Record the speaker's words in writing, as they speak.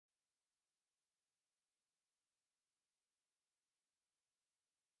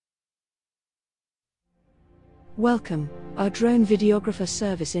Welcome. Our drone videographer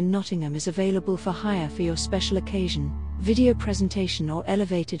service in Nottingham is available for hire for your special occasion, video presentation or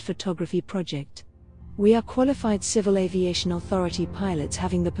elevated photography project. We are qualified Civil Aviation Authority pilots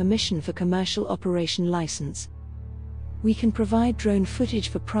having the permission for commercial operation license. We can provide drone footage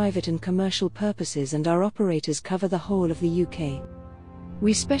for private and commercial purposes, and our operators cover the whole of the UK.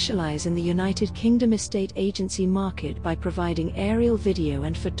 We specialize in the United Kingdom estate agency market by providing aerial video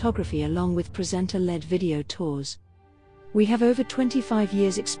and photography along with presenter-led video tours. We have over 25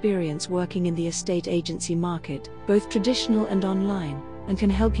 years experience working in the estate agency market, both traditional and online, and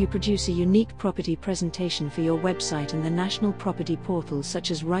can help you produce a unique property presentation for your website and the national property portals such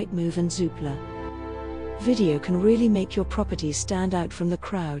as Rightmove and Zoopla. Video can really make your property stand out from the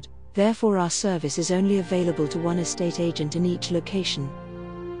crowd, therefore our service is only available to one estate agent in each location.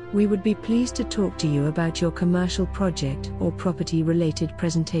 We would be pleased to talk to you about your commercial project or property-related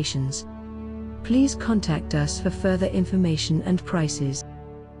presentations. Please contact us for further information and prices.